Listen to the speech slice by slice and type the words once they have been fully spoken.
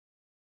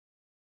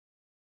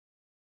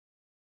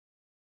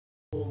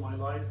all my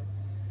life.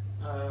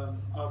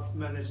 I've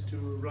managed to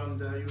run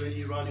the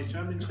UAE Rally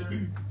Championship,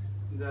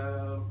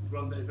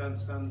 run the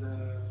events and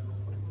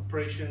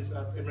operations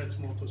at Emirates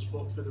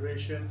Motorsport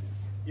Federation,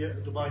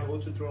 Dubai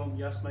Autodrome,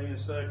 Yasmania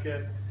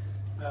Circuit,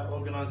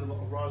 organized a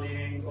lot of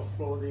rallying,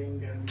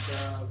 off-roading and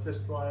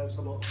test drives,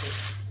 a lot of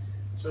it.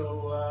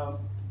 So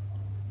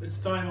it's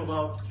time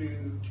about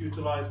to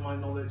utilize my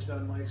knowledge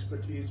and my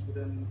expertise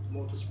within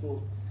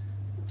motorsport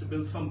to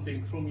build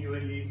something from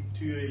UAE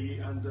to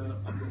UAE and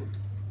abroad.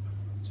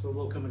 So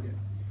welcome again.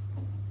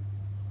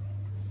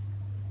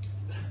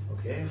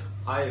 Okay,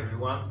 hi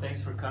everyone,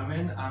 thanks for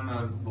coming. I'm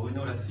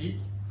Bruno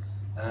Lafitte.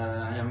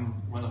 I am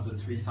one of the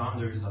three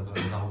founders of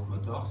Zarooq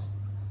Motors.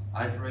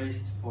 I've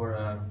raced for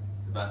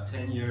about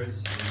 10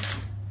 years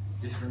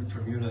in different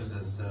formulas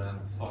as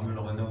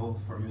Formula Renault,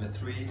 Formula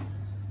 3,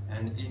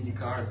 and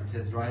IndyCar as a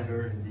test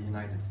driver in the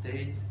United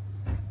States.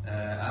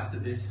 After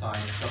this, I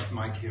stopped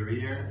my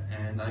career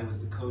and I was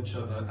the coach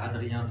of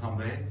Adrien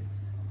Tambay,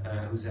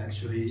 who's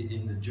actually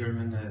in the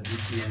German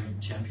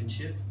DTM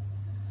Championship.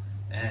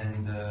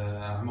 And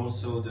I'm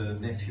also the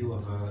nephew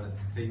of a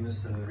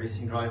famous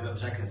racing driver,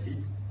 Jacques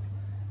Lafitte,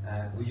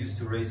 who used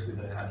to race with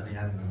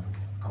Adrien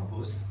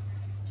Campos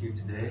here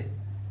today.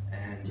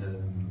 And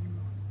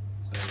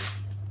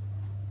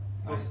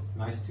so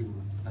nice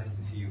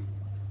to see you.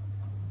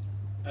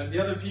 And the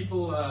other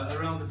people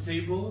around the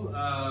table,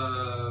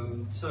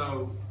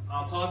 so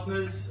our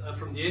partners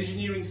from the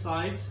engineering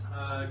side,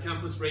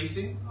 Campus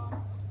Racing.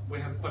 We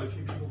have quite a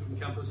few people from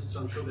campus, so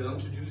I'm sure they'll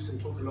introduce and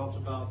talk a lot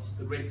about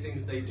the great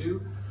things they do.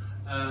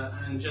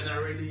 And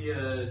generally,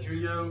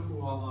 Giulio,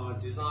 who are our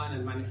design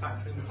and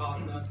manufacturing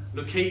partner,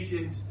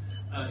 located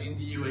in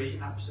the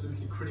UAE,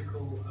 absolutely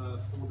critical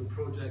for the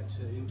project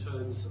in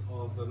terms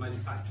of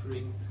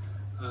manufacturing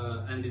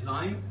and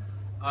design.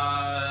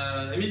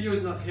 Emilio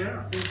is not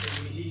here. I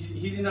think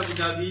he's in Abu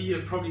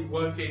Dhabi, probably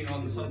working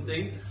on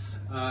something.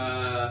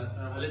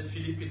 I'll let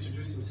Philippe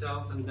introduce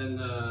himself, and then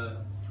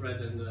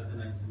Fred and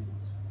Anthony.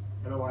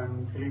 Hello,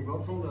 I'm Philippe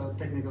Godfrey, the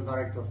technical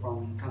director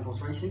from Campus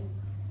Racing.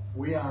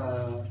 We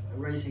are a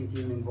racing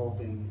team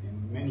involved in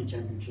many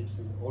championships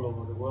all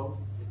over the world,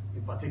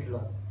 in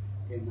particular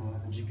in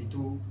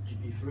GP2,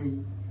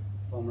 GP3,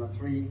 Formula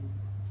 3.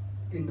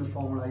 In the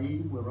Formula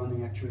E, we're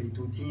running actually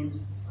 2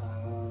 teams.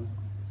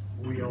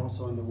 We are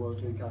also in the World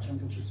Touring Car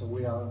Championship, so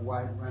we are a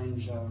wide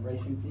range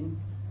racing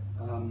team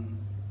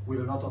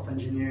with a lot of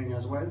engineering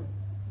as well.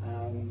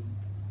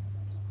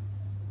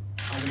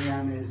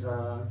 Adrian is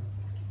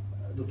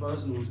the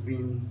person who's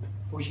been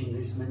pushing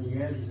this many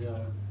years. He's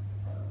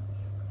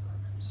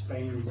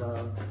Spain's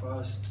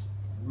first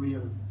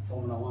real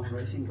Formula 1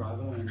 racing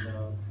driver, and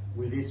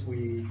with this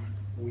we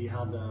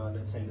had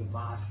let's say the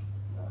path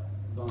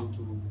done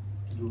to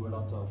do a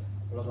lot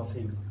of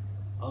things.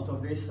 Out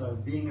of this,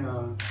 being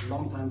a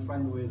long-time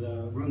friend with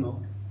Bruno,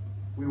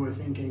 we were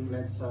thinking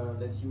let's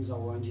use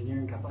our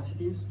engineering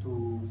capacities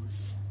to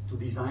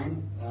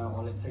design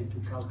or let's say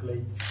to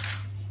calculate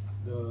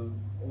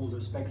all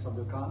the specs of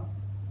the car.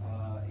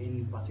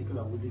 In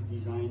particular, we did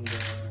design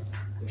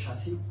the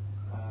chassis.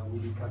 We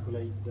did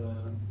calculate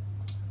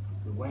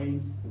the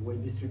weight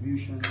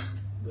distribution,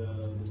 the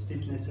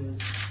stiffnesses,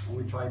 and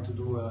we tried to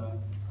do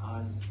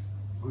as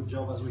good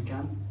job as we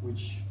can,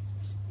 which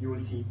you will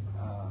see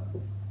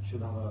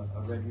should have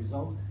a great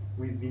result.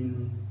 We've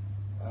been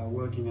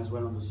working as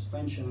well on the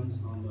suspensions,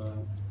 on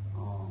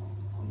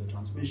the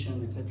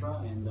transmission,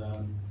 etc., and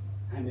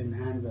hand in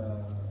hand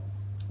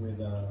with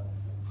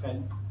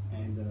Fred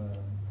and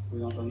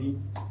with Anthony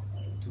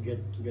to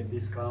get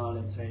this car,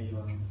 let's say,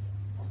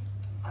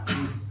 at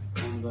least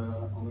on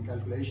the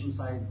calculation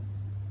side,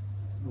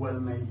 well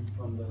made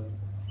from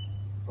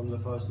the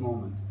first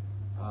moment.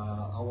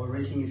 Our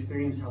racing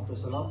experience helped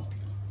us a lot,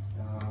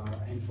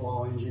 and for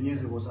our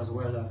engineers it was as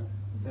well a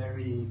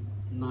very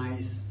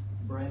nice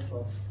breath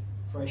of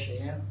fresh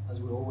air, as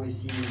we always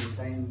see in the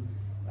same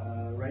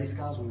race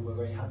cars. We were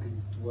very happy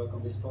to work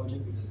on this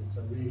project because it's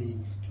a really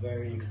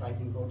very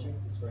exciting project.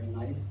 It's very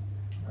nice.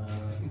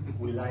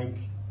 We like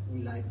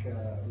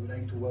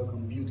to work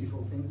on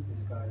beautiful things.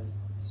 This car is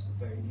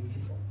very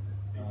beautiful,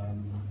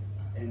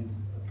 and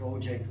a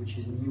project which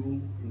is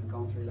new in a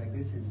country like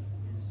this is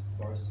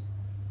for us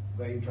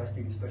very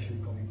interesting, especially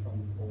coming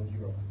from old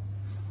Europe.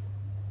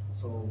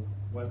 So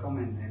welcome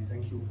and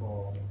thank you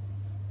for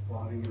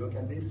having a look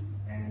at this.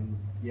 And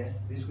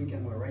yes, this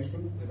weekend we're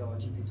racing with our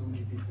GP2,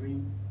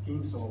 GP3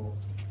 team. So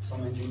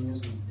some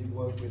engineers who did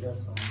work with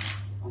us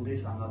on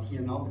this are not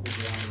here now because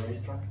they're on the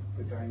racetrack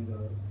preparing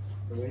the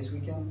race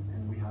weekend,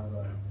 and we have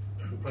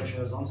the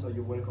pressure is on, so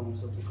you're welcome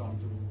also to come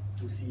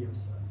to see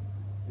us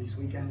this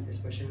weekend,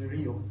 especially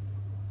Rio,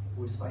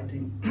 who is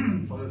fighting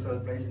for the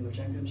 3rd place in the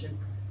championship,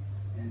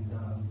 and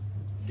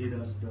did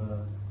us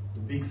the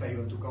big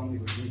favor to come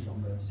because he's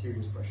under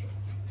serious pressure.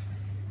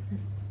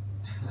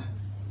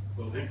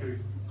 Well, thank you.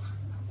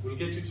 We'll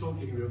get you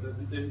talking, Rio.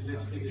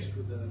 Let's finish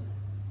with the...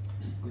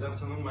 Good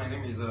afternoon, my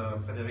name is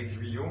Frédéric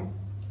Juillot.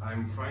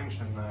 I'm French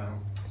and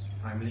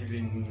I'm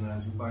living in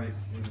Dubai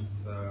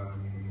since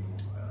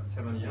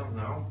 7 years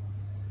now.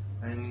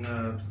 In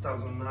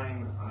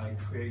 2009, I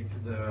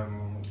created the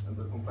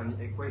company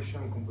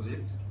Equation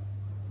Composite.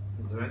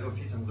 The head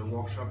office and the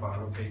workshop are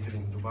located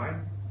in Dubai.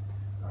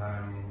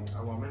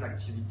 Our main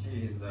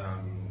activity is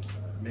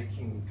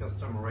making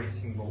custom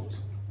racing boats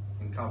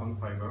in carbon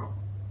fiber.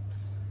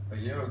 A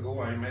year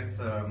ago, I met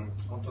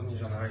Anthony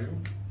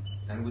Janarelli,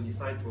 and we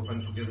decided to open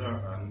together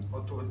an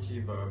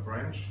automotive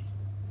branch,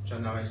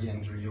 Janarelli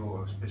and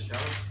Giulio Special,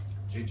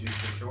 GG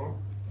Special.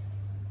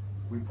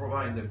 We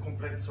provide a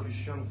complete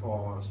solution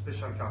for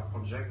special car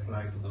projects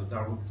like the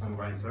Zarooq Sand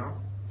Racer,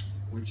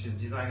 which is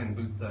designed and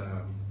built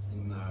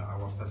in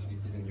our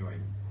facilities in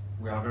UAE.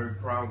 We are very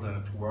proud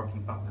to work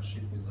in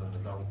partnership with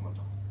Zarooq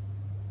Motors.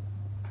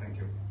 Thank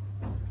you.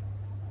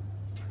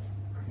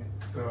 Okay.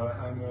 So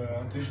I'm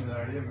Anthony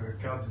Janarelli, I'm a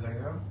car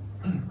designer.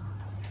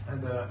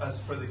 And as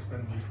Fred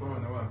explained before,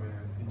 now I'm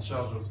in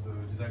charge of the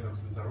design of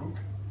the Zarooq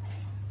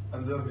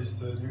under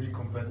this newly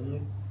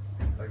company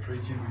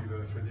created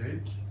with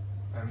Frederic.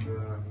 And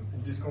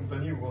in this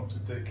company, we want to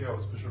take care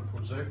of special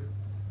projects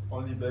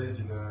only based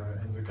in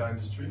the car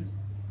industry.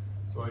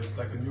 So it's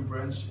like a new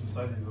branch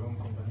inside his own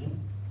company.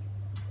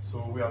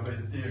 So we are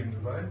based here in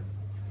Dubai,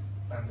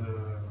 and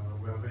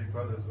we are very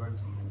proud as well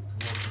to work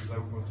with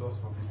Zarooq Motors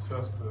for this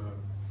first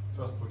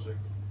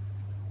project.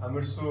 I'm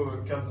also a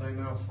car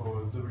designer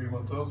for W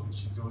Motors,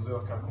 which is the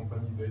other car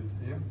company based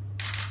here.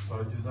 So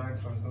I designed,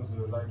 for instance,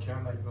 the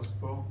Lycan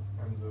Hypersport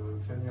and the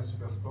Fenrir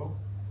Supersport.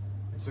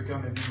 It's a car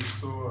maybe you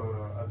saw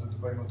at the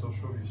Dubai Motor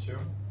Show this year.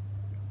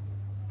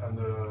 And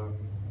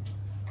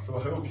so I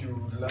hope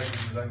you like the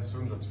design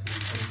soon that we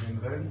can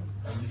unveil.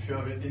 And if you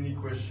have any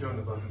question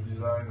about the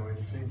design or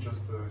anything,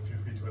 just feel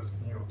free to ask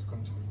me or to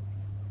come to me.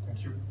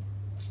 Thank you.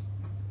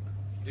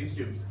 Thank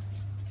you.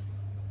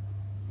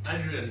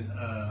 Adrian,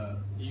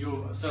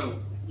 so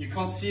you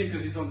can't see him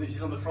because he's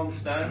on the front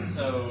stand.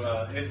 So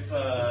if He's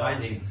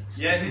hiding.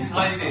 Yeah, he's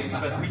hiding.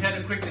 But we had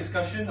a quick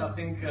discussion. I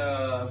think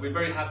we're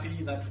very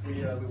happy that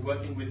we're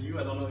working with you.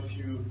 I don't know if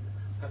you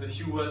have a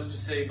few words to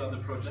say about the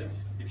project,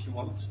 if you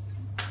want.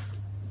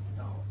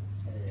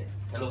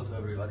 Hello to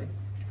everybody.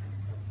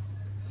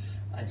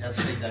 I just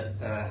say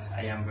that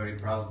I am very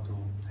proud to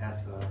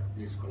have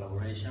this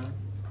collaboration.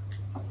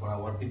 For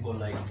our people,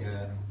 like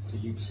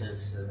Philippe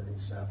says,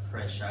 it's a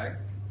fresh air,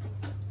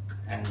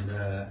 and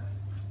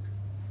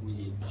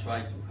we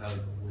try to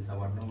help with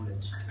our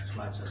knowledge as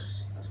much as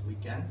we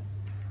can.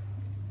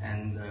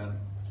 And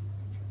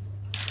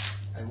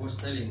I was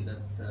telling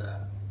that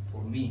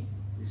for me,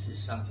 this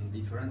is something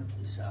different.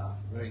 It's a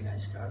very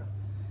nice car.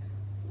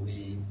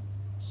 We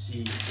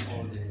see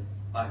all the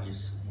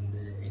buggies in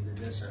the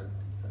desert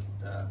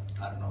that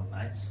are not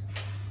nice,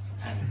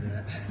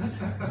 and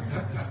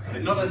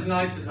Not as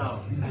nice as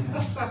ours.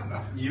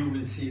 you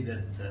will see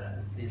that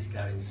this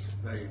car is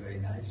very, very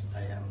nice.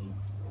 I am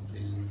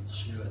completely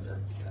sure that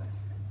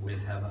we'll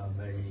have a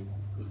very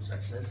good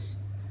success.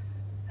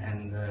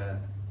 And I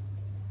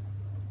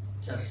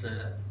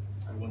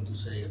want to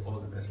say all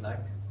the best luck.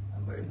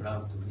 I'm very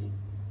proud to be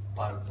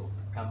part of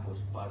campus,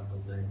 part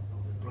of the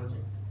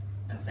project.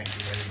 And thank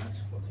you very much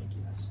for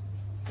thinking us.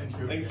 Thank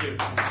you. Thank you.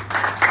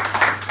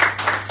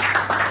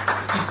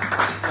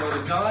 So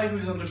the guy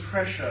who's under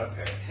pressure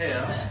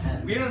here,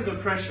 we're under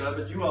pressure,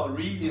 but you are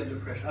really under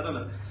pressure. I don't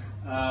know.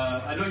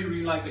 I know you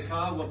really like the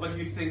car. What do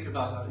you think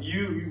about it?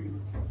 You,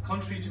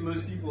 contrary to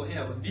most people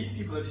here, but these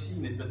people have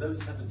seen it, but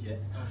those haven't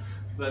yet.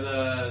 But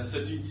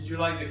so did you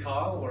like the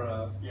car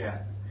or?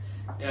 Yeah.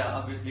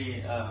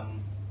 Obviously,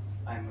 I'm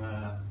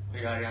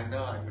Rio Arianto.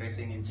 I'm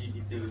racing in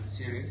GP2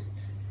 series,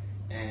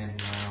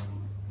 and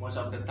most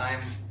of the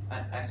time,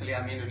 actually,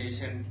 I'm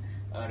Indonesian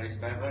race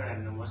driver,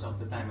 and most of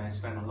the time I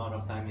spend a lot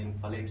of time in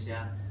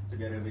Valencia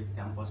together with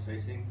campus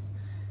racings.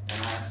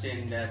 And I have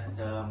seen that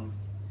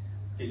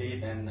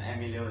Philippe and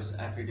Emilio's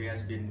every day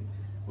has been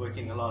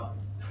working a lot,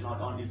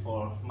 not only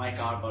for my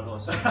car but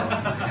also for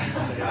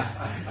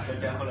the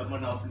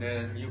development of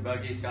the new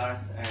buggy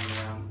cars. And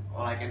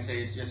all I can say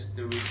is just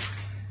to wish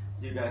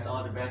you guys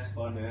all the best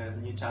for the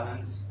new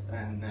challenge,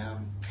 and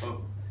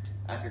hope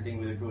everything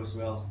will go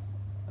well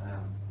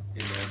in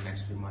the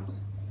next few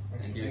months.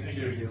 Thank you. Thank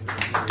you.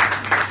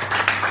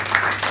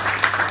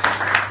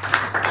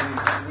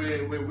 And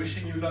we're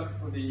wishing you luck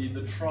for the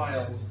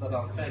trials that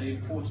are fairly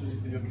important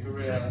for your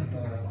career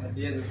at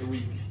the end of the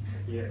week.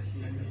 Yes.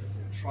 He's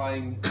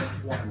trying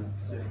F1.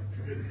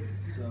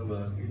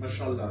 So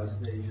mashallah.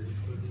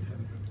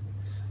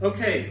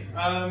 Okay.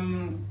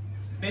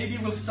 Maybe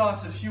we'll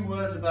start a few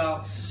words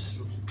about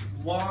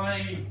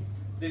why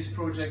this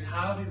project.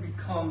 How did we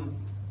come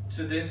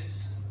to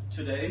this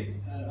today?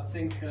 I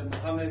think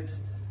Mohammed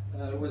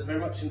was very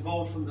much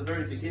involved from the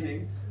very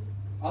beginning.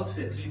 I'll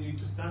sit. Do you need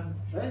to stand?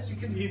 Yes, you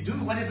do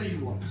whatever you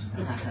want.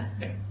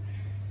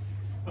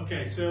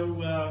 Okay, so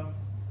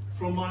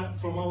from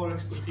our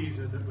expertise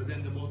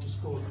within the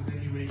motorsport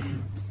within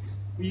UAE,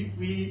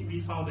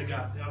 we found a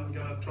gap. I'm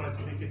gonna try to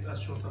make it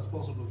as short as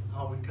possible.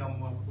 How we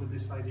come up with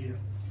this idea.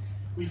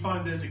 We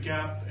find there's a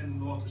gap in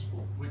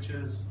motorsport, which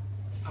is,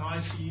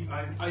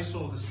 and I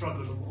saw the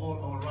struggle of all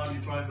our rally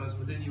drivers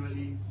within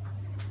UAE,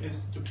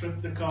 is to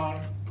prep the car,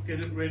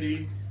 get it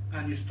ready,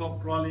 and you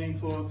stop rallying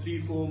for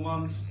 3-4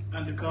 months,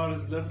 and the car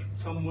is left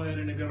somewhere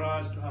in a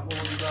garage to have all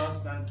the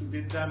dust and to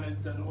get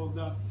damaged and all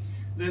that.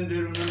 Then they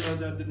remember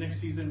that the next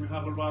season we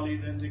have a rally,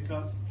 then they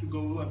cut to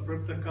go and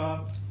prep the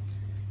car.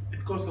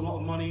 It costs a lot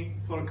of money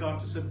for a car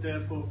to sit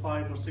there for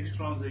 5 or 6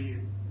 rounds a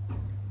year.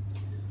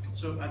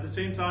 So at the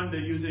same time, they're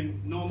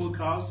using normal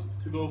cars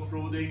to go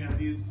off-roading, and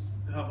these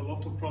have a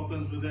lot of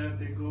problems with it.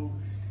 They go,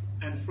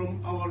 and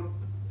from our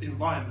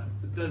environment,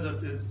 the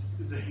desert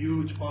is a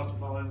huge part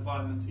of our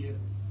environment here.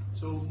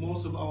 So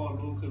most of our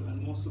local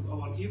and most of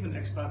our even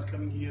expats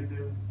coming here,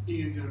 they're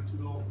eager to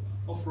go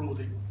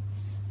off-roading.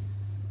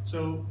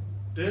 So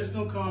there's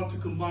no car to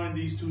combine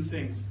these two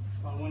things.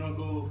 If I want to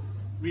go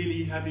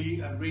really heavy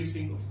and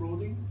racing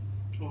off-roading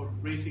or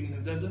racing in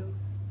the desert,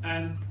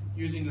 and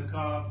using a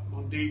car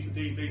on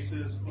day-to-day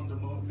basis on the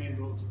main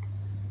roads.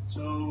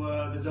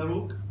 So the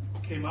Zarooq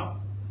came up.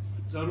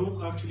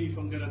 Zarooq, actually, if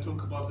I'm going to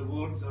talk about the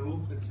word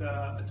Zarooq, it's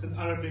an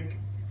Arabic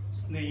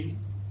snake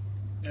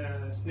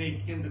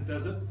in the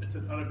desert. It's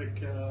an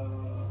Arabic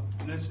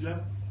peninsula.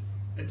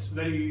 It's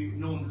very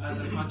known as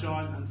an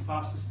agile and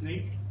fast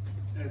snake.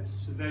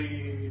 It's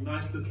very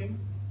nice looking.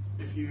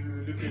 If you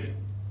look at it,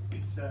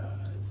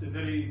 it's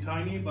very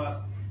tiny,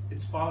 but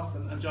it's fast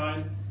and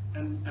agile.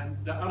 And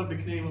the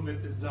Arabic name of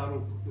it is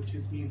Zarooq, which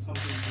means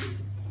something blue.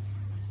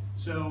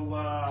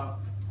 So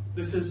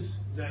this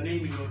is the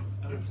naming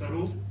of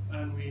Zarooq,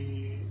 and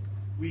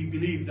we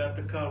believe that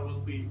the car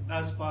will be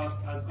as fast,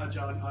 as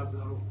agile as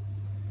Zarooq.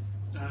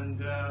 And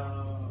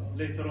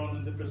later on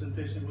in the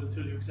presentation, we'll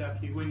tell you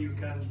exactly when you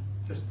can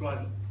test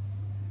drive it.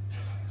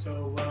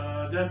 So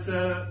that's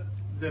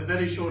the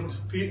very short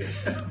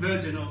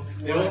version of.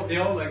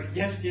 They're all like,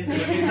 yes, yes,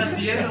 yes. It's at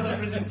the end of the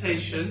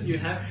presentation. You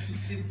have to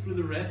sit through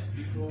the rest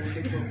before we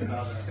can talk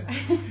about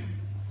that.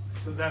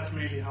 So that's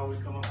mainly how we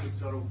come up with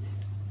Zarooq.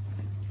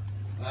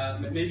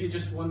 Maybe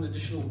just one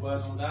additional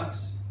word on that.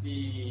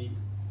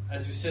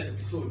 As you said, we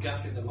saw a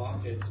gap in the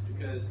market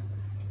because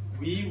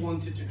we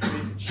wanted to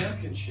create a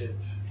championship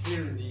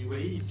here in the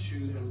UAE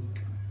to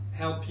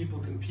help people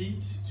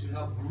compete, to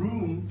help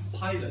groom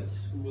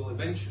pilots who will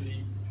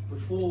eventually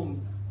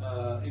perform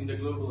in the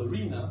global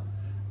arena,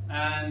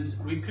 and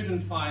we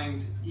couldn't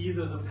find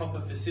either the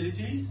proper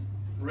facilities,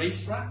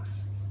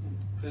 racetracks,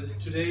 because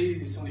today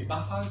it's only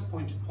bahas,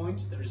 point to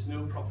point, there is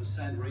no proper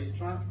sand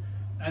racetrack,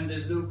 and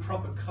there's no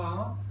proper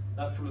car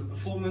that from a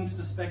performance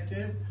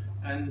perspective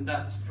and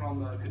that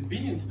from a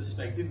convenience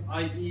perspective,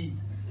 i.e.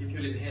 if you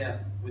live here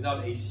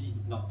without AC,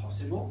 not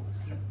possible.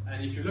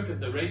 And if you look at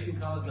the racing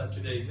cars that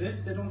today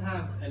exist, they don't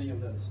have any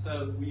of those.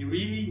 So we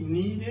really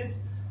needed,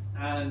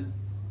 and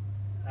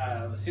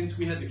since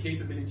we had the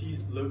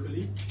capabilities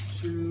locally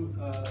to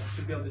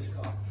build this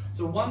car.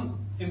 So one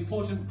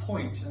important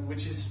point,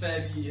 which is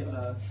fairly,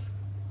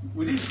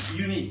 which is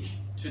unique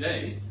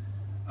today,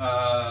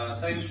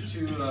 thanks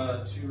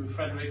to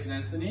Frederick and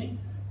Anthony,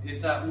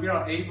 is that we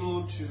are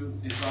able to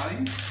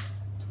design,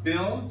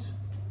 build,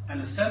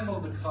 and assemble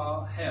the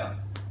car here.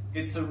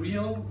 It's a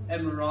real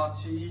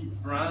Emirati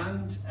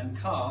brand and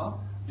car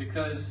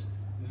because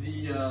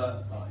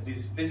it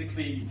is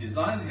physically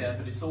designed here,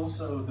 but it's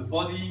also the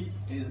body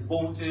is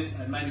bolted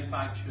and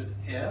manufactured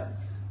here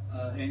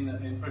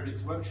in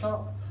Frederick's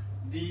workshop.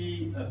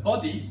 The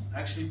body,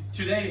 actually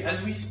today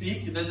as we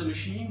speak, there's a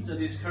machine that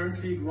is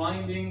currently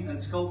grinding and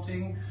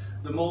sculpting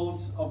the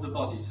molds of the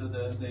body. So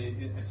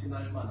it's in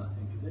Ajman, I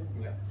think, is it?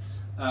 Yeah.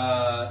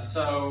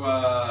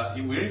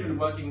 We're even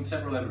working in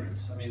several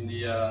Emirates. I mean,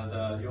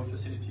 your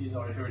facilities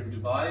are here in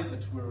Dubai,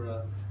 but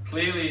we're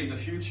clearly in the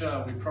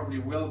future we probably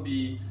will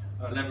be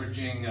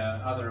leveraging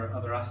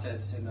other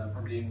assets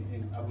probably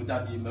in Abu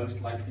Dhabi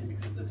most likely,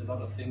 because there's a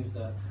lot of things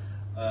there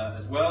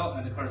as well,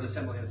 and the car is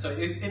assembled here. So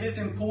it is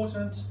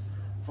important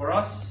for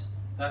us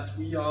that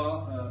we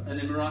are an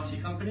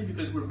Emirati company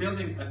because we're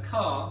building a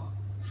car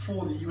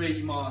for the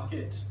UAE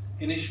market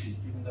initially,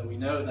 even though we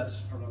know that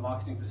from a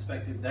marketing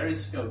perspective there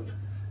is scope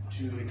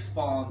to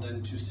expand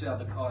and to sell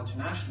the car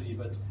internationally,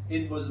 but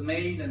it was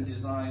made and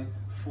designed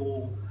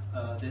for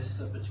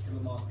this particular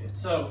market.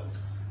 So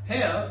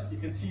here you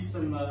can see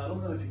some, I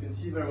don't know if you can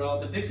see very well,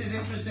 but this is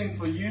interesting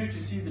for you to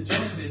see the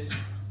genesis.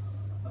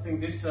 I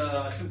think this,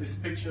 I took this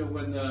picture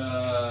when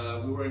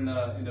we were in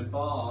a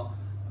bar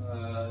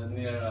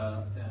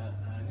near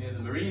the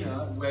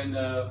marina, when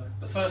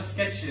the first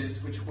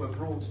sketches which were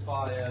brought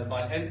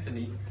by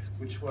Anthony,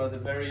 which were the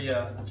very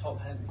the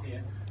top hand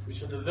here,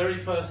 which are the very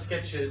first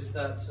sketches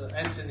that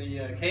Anthony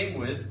came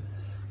with,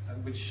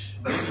 and which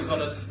really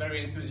got us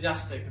very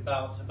enthusiastic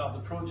about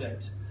the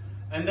project.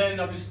 And then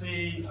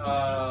obviously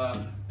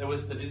there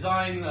was the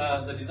design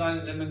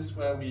elements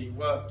where we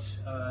worked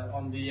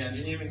on the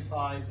engineering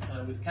side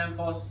with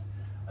Campos,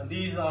 and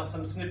these are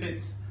some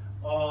snippets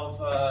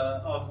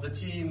of the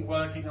team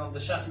working on the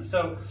chassis.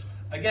 So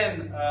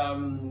again,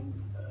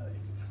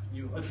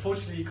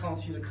 unfortunately you can't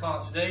see the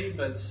car today,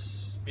 but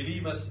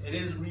believe us, it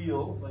is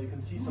real. Well, you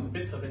can see some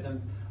bits of it,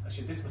 and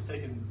actually this was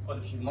taken quite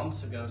a few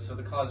months ago, so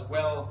the car is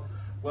well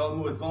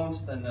more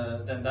advanced than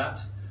that.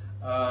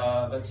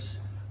 But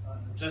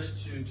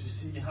just to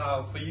see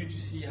how, for you to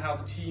see how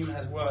the team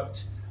has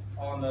worked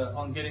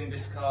on getting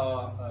this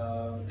car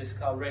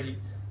ready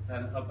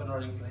and up and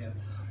running for here.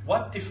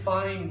 What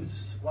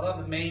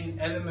are the main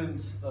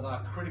elements that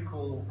are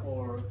critical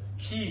or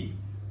key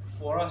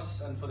for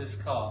us and for this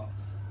car?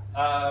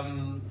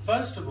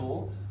 First of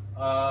all,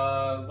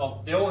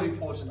 well, they're all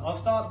important. I'll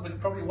start with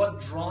probably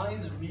what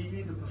drives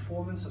really the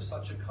performance of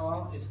such a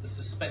car is the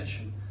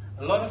suspension.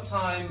 A lot of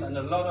time and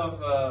a lot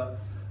of,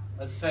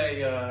 let's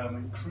say,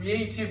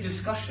 creative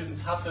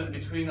discussions happen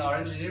between our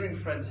engineering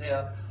friends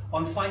here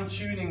on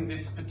fine-tuning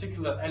this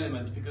particular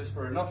element, because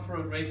for an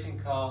off-road racing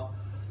car,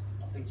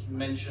 I think you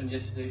mentioned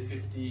yesterday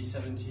 50,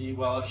 70,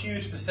 well, a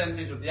huge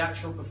percentage of the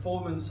actual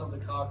performance of the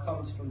car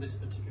comes from this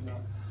particular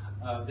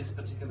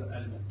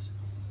element.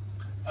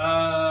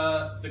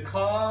 The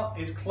car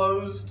is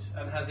closed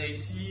and has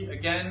AC.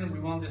 Again, we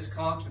want this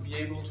car to be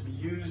able to be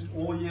used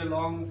all year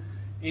long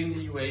in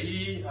the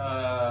UAE.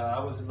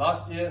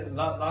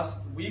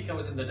 Last week I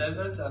was in the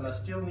desert and I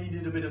still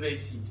needed a bit of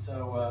AC.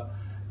 So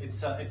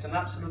it's an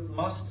absolute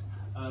must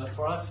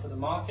for us, for the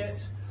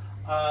market.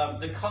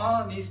 The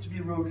car needs to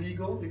be road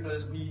legal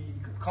because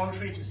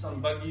contrary to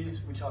some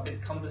buggies which are a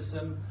bit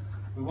cumbersome,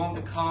 we want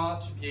the car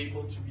to be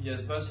able to be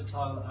as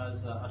versatile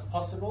as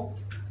possible.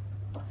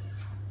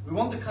 We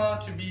want the car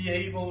to be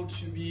able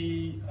to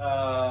be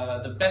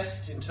the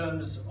best in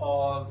terms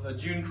of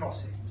dune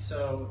crossing.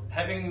 So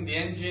having the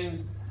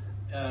engine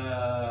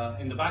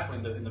in the back,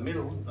 in the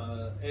middle,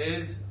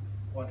 is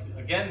what,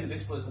 again,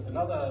 this was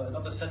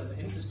another set of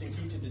interesting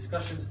heated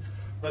discussions.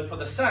 But for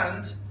the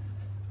sand,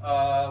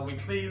 we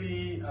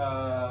clearly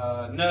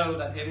know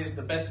that it is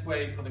the best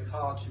way for the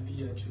car to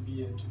be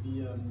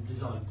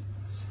designed.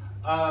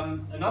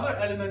 Another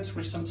element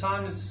which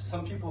sometimes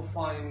some people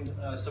find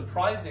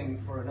surprising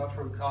for an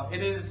off-road car,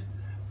 it is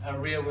a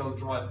rear-wheel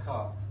drive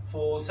car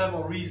for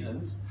several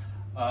reasons.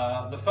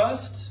 The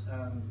first,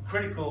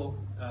 critical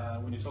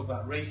when you talk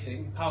about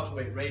racing,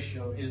 power-to-weight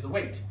ratio, is the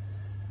weight.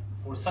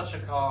 For such a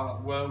car,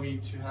 were we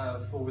to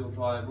have four-wheel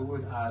drive, we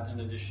would add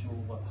an additional,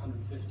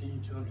 150,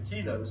 200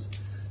 kilos.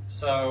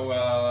 So,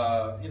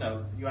 you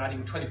know, you're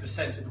adding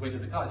 20% to the weight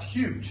of the car. It's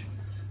huge.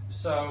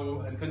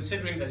 So, and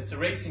considering that it's a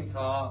racing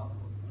car,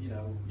 you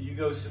know, you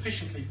go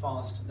sufficiently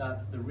fast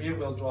that the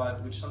rear-wheel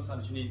drive, which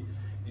sometimes you need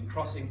in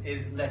crossing,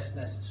 is less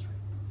necessary.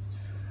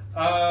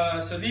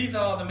 So these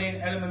are the main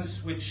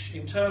elements which,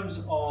 in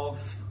terms of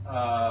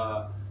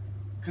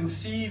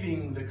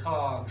conceiving the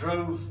car,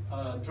 drove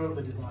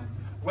the design.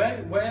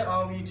 Where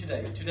are we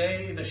today?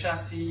 Today, the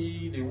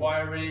chassis, the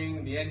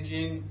wiring, the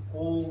engine,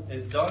 all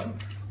is done.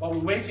 What we're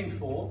waiting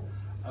for,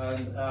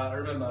 and I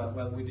remember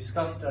when we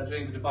discussed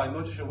during the Dubai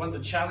Motor Show, one of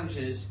the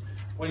challenges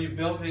when you're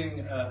building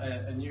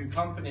a new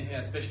company here,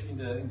 especially in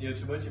the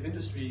automotive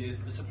industry,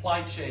 is the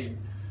supply chain.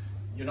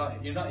 You're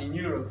not in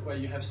Europe where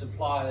you have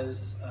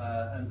suppliers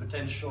and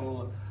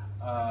potential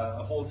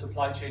a whole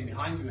supply chain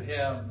behind you.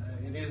 Here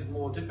it is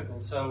more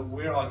difficult. So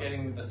we are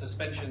getting the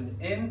suspension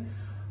in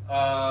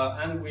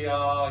and we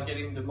are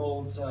getting the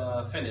molds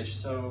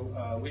finished.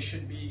 So we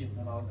should be,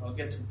 and I'll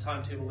get to the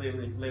timetable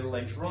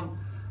later on,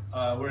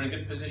 we're in a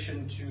good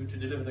position to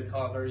deliver the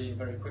car very,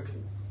 very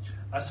quickly.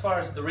 As far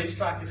as the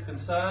racetrack is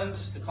concerned,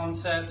 the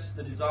concepts,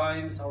 the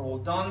designs are all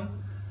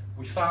done.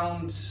 We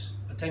found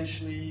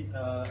potentially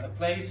a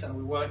place, and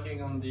we're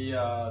working on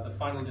the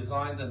final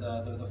designs and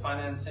the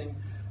financing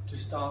to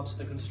start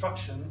the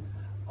construction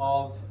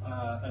of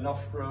an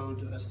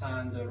off-road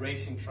sand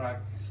racing track.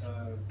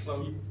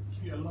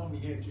 If you allow me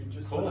here to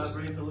just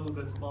elaborate a little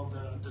bit about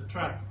the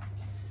track.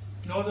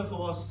 In order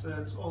for us,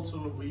 it's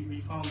also,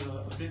 we found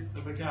a bit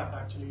of a gap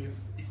actually.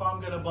 If I'm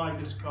going to buy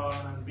this car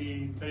and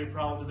be very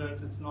proud of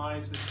it, it's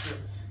nice,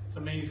 it's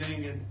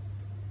amazing,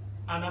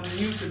 and I'm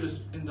new to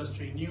this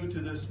industry, new to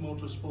this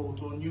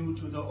motorsport, or new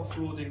to the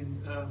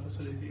off-roading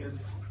facility, is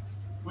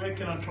where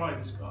can I try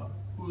this car?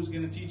 Who's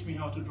going to teach me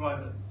how to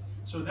drive it?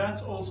 So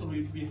that's also,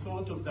 we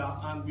thought of that,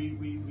 and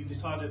we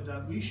decided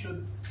that we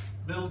should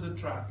build a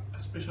track, a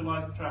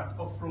specialized track,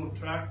 off-road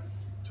track,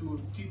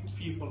 to teach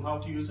people how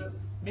to use it.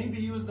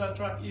 Maybe use that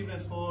track even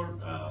for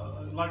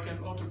like an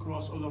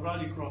autocross or the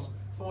rallycross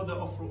for the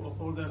off-road,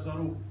 for the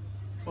Zarooq,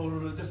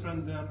 for a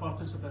different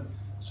participant.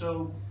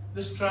 So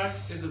this track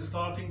is a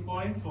starting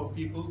point for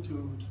people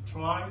to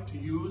try to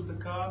use the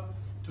car,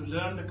 to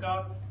learn the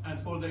car, and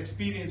for the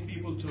experienced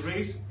people to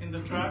race in the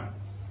track.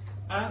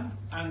 And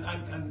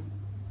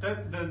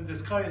the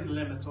sky is the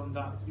limit on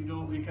that. You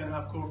know, we can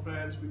have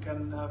corporates, we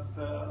can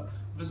have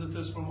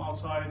visitors from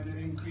outside,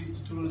 increase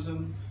the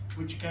tourism,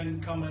 which can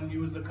come and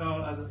use the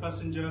car as a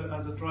passenger,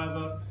 as a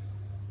driver.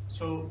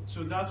 So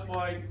that's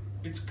why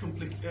it's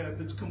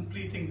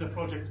completing the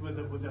project with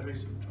a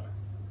racing track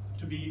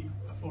to be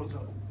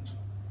affordable.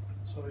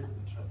 Sorry,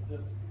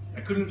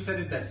 I couldn't have said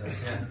it better.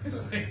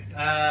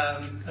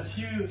 Yeah. A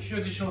few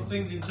additional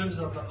things in terms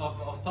of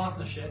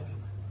partnership.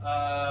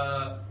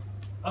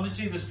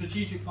 Obviously, the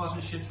strategic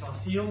partnerships are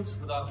sealed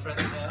with our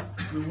friends here.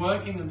 We're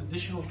working on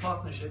additional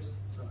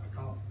partnerships, so I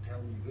can't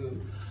tell you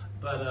who,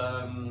 but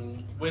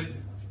with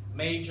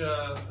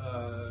major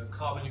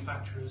car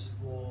manufacturers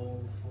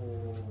for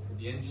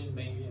the engine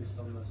mainly, and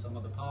some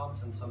other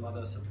parts, and some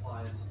other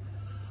suppliers.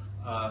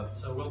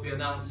 So we'll be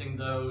announcing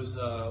those.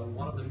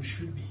 One of them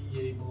should be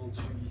able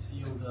to be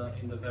sealed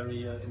in the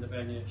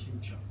very near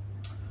future.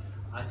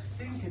 I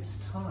think it's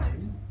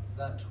time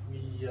that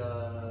we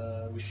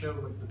show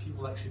what the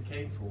people actually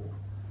came for.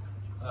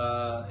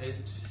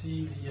 Is to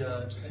see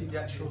the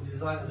actual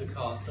design of the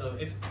car. So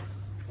if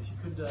you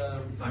could.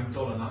 I'm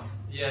tall enough.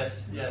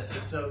 Yes, yes.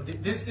 So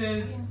this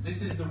is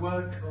the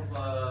work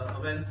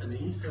of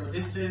Anthony. So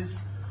this is,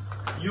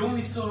 you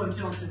only saw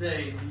until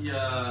today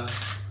the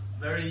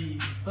very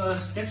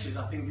first sketches.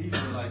 I think these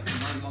are like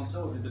 9 months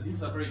old, but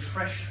these are very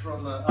fresh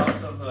from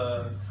out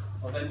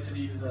of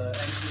Anthony's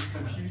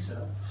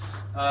computer.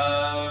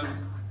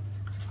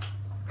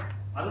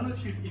 I don't know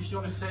if you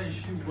want to say a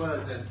few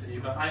words, Anthony,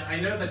 but I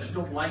know that you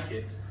don't like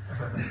it.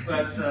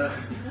 But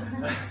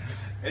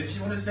if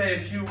you want to say a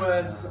few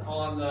words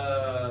on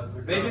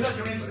maybe not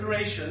your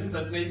inspiration,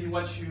 but maybe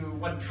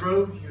what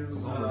drove you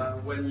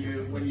when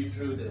you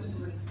drew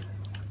this.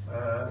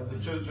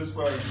 Just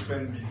what I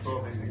explained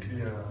before,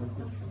 basically,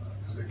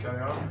 to the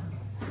camera.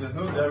 There's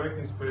no direct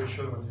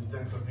inspiration when you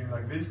design something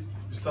like this.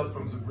 You start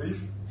from the brief.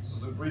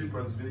 So the brief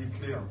was very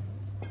clear.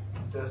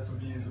 It has to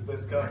be the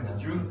best car in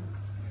the tune.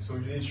 So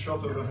you need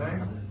short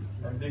overhangs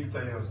and big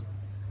tires.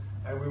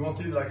 And we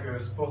wanted like a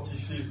sporty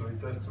feel, so it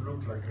has to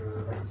look like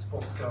a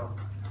sports car.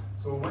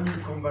 So when you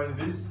combine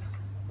this,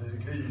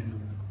 basically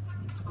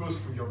it goes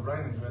through your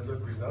brain and you end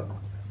up with that.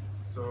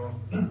 So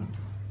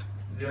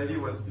the idea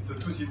was it's a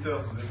 2-seater,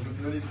 so there's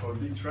no need for a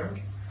big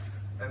trunk.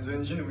 And the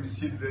engine will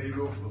sit very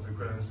low for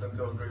the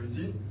center of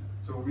gravity.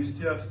 So we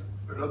still have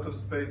a lot of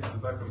space at the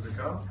back of the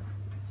car.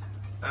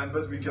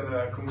 But we can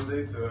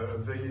accommodate a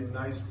very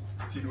nice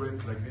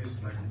silhouette like this,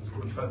 like it's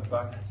called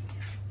fastback.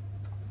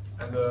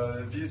 And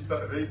this is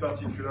very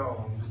particular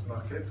on this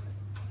market.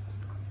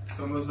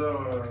 Some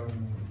other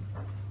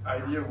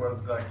idea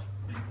was like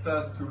it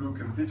has to look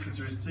a bit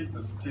futuristic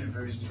but still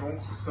very strong.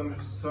 So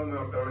some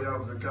area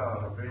of the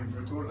car are very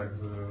brutal, like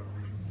the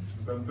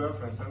bumper,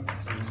 for instance,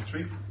 it's very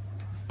strict.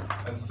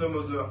 And some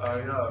other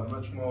area are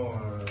much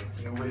more,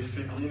 in a way,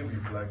 feminine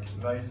with like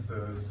nice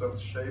soft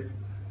shape.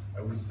 I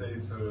would say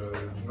it's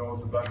more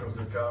the back of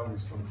the car with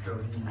some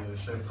curvy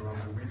shape around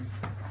the wheels.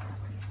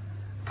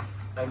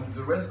 And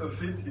the rest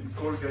of it, it's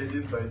all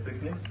guided by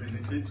techniques,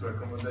 basically, to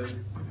accommodate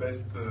the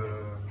best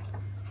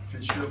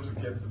feature to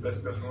get the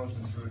best performance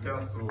into the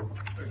car. So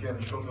again,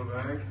 short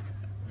overhang,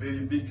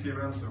 very big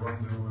clearance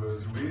around the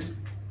wheels,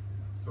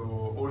 so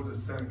all the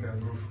sand can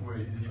go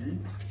through easily,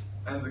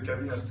 and the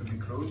cabin has to be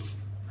closed.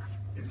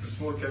 It's a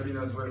small cabin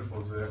as well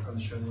for the air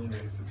conditioning,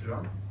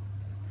 etc.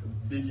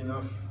 Big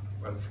enough,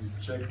 well,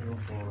 to check,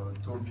 for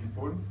tall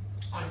people.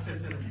 I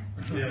fit in.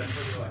 Yeah,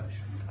 pretty much.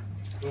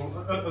 So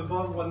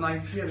above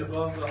 190 and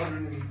above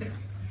 100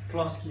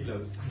 plus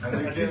kilos. And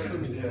again, there's a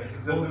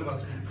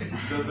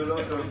lot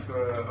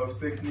of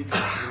techniques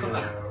when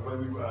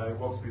I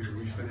worked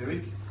with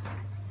Frédéric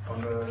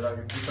on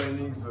like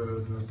defining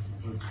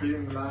the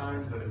trim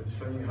lines,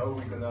 defining how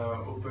we're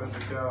gonna open the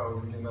car, how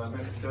we're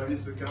gonna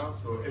service the car.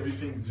 So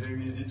everything is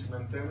very easy to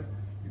maintain.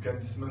 You can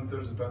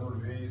dismantle the panel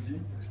very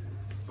easy.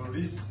 So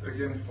this,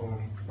 again,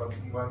 from what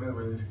Mohamed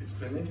was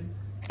explaining,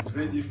 it's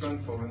very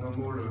different from a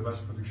normal mass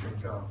production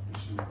car,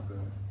 which is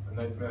a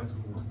nightmare to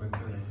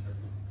maintain.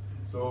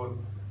 So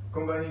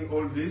combining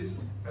all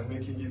this and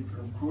making it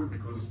look cool,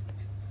 because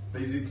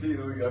basically,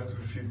 you have to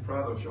feel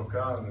proud of your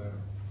car, and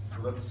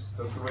so that's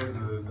always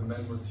the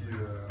main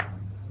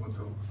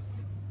motto.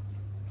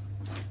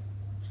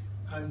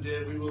 And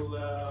we will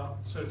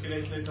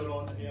circulate later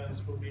on.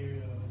 Yes, we'll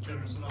be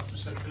generous enough to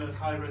circulate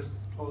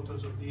high-res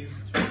photos of these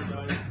to you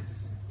guys,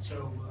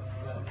 so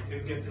you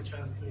get the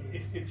chance to.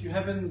 If you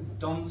haven't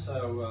done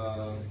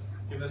so,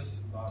 give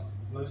us.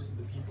 Most of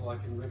the people I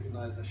can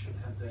recognize, I should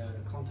have their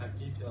contact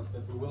details,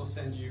 but we will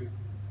send you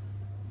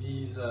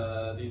these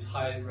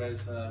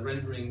high-res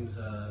renderings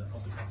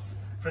of the car.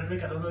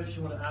 Frédéric, I don't know if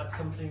you want to add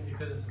something,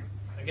 because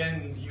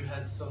again, you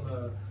had some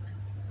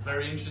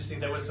very interesting.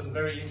 There were some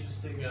very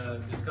interesting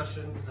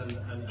discussions and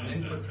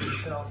input from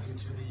yourself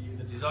into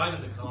the design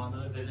of the car. I don't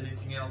know if there's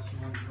anything else you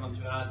want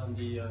to add on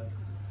the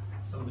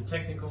some of the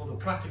technical, the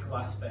practical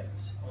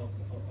aspects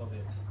of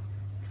it.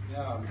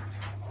 Yeah,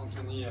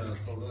 Anthony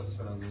told us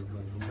the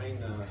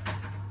main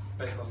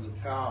spec of the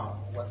car.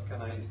 What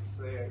can I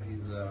say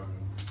is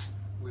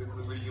we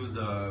will use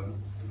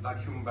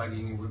vacuum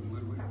bagging. We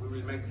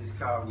will make this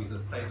car with a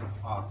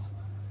state-of-art.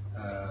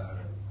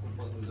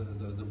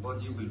 The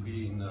body will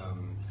be in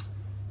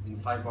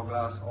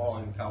fiberglass or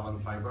in carbon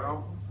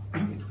fiber.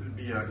 It will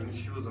be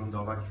infused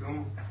under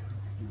vacuum.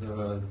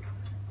 The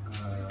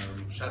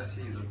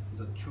chassis,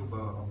 the tube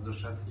of the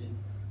chassis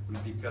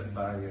will be cut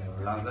by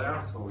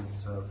laser, so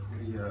it's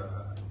fully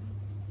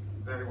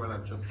very well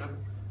adjusted,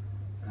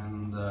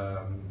 and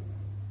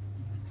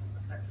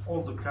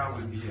all the car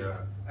will be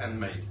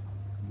handmade.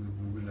 We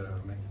will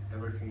make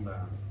everything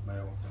by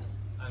ourselves.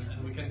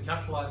 And we can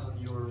capitalize on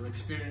your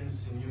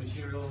experience in new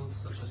materials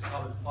such as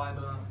carbon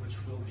fiber, which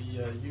will be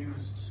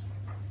used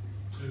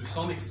to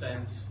some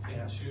extent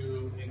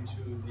into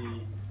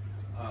the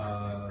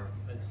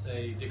let's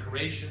say,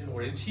 decoration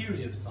or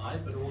interior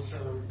side, but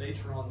also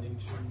later on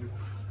into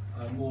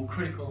more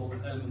critical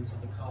elements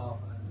of the car.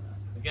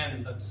 And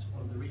again, that's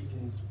one of the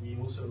reasons we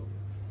also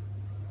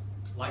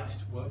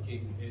liked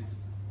working,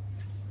 is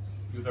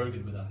you're very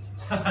good with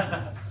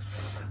that.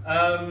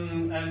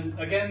 And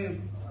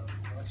again,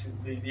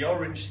 actually, the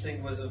orange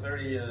thing was a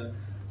very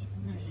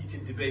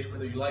heated debate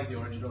whether you like the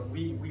orange or not.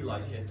 We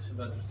like it,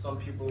 but some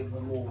people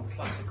were more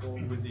classical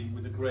with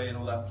the grey and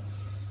all that.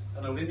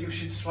 And maybe we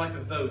should strike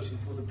a vote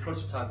for the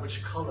prototype.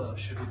 Which colour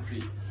should it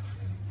be?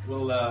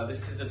 Well,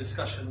 this is a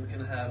discussion we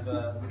can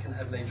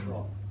have later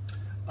on.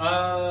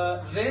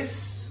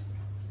 This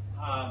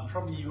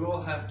probably you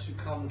all have to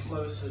come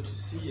closer to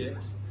see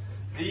it.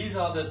 These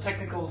are the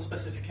technical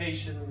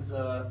specifications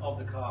of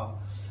the car.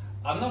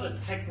 I'm not a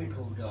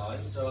technical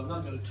guy, so I'm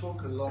not going to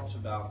talk a lot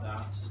about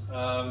that.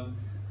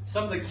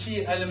 Some of the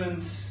key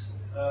elements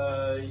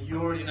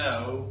you already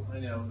know.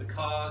 The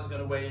car is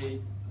going to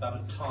weigh about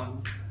a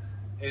ton.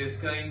 Is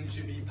going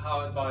to be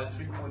powered by a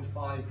 3.5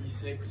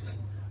 V6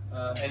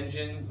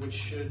 engine, which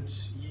should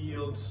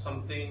yield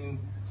something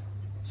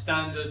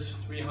standard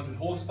 300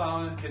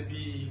 horsepower. Can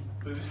be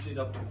boosted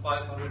up to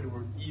 500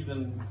 or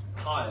even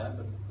higher,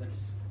 but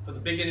that's for the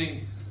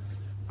beginning.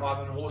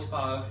 500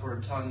 horsepower for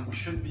a ton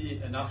should be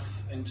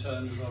enough in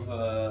terms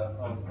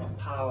of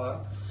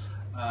power.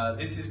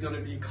 This is going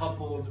to be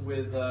coupled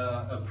with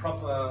a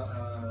proper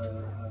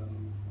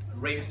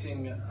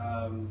racing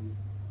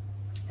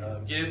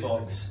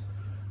gearbox,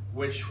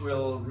 which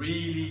will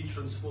really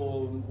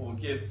transform or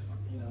give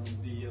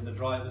the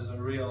drivers a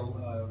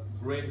real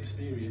great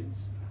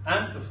experience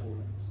and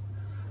performance.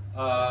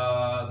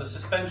 The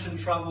suspension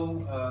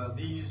travel,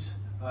 these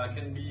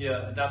can be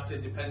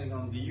adapted depending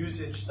on the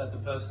usage that the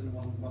person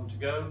want to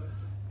go.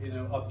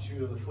 Up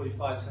to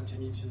 45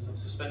 centimeters of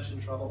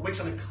suspension travel, which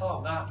on a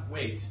car that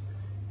weight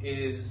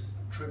is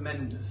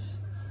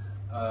tremendous.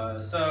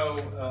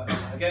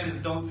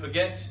 Again, don't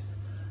forget,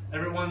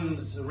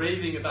 everyone's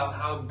raving about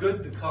how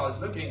good the car is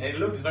looking. It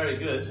looks very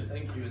good.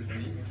 Thank you,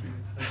 Anthony.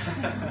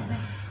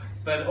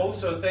 But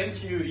also,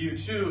 thank you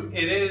too.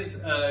 It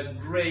is a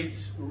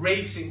great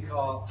racing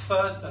car,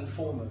 first and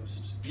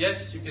foremost.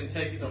 Yes, you can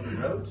take it on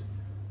the road,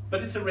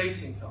 but it's a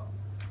racing car.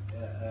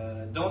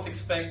 Don't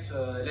expect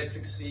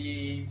electric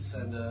seats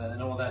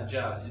and all that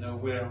jazz.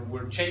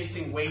 We're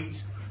chasing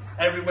weight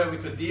everywhere we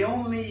could. The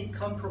only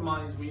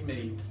compromise we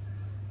made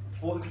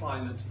for the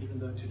climate, even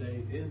though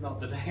today is not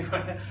the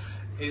day,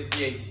 is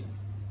the AC.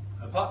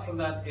 Apart from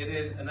that, it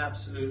is an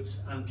absolute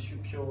and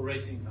pure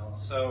racing car.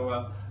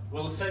 So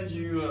we'll send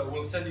you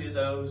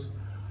those.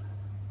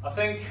 I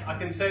think I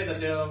can say that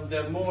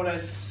they're more or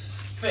less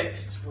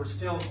fixed. We're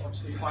still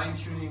obviously fine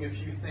tuning a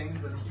few things,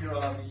 but here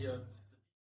are the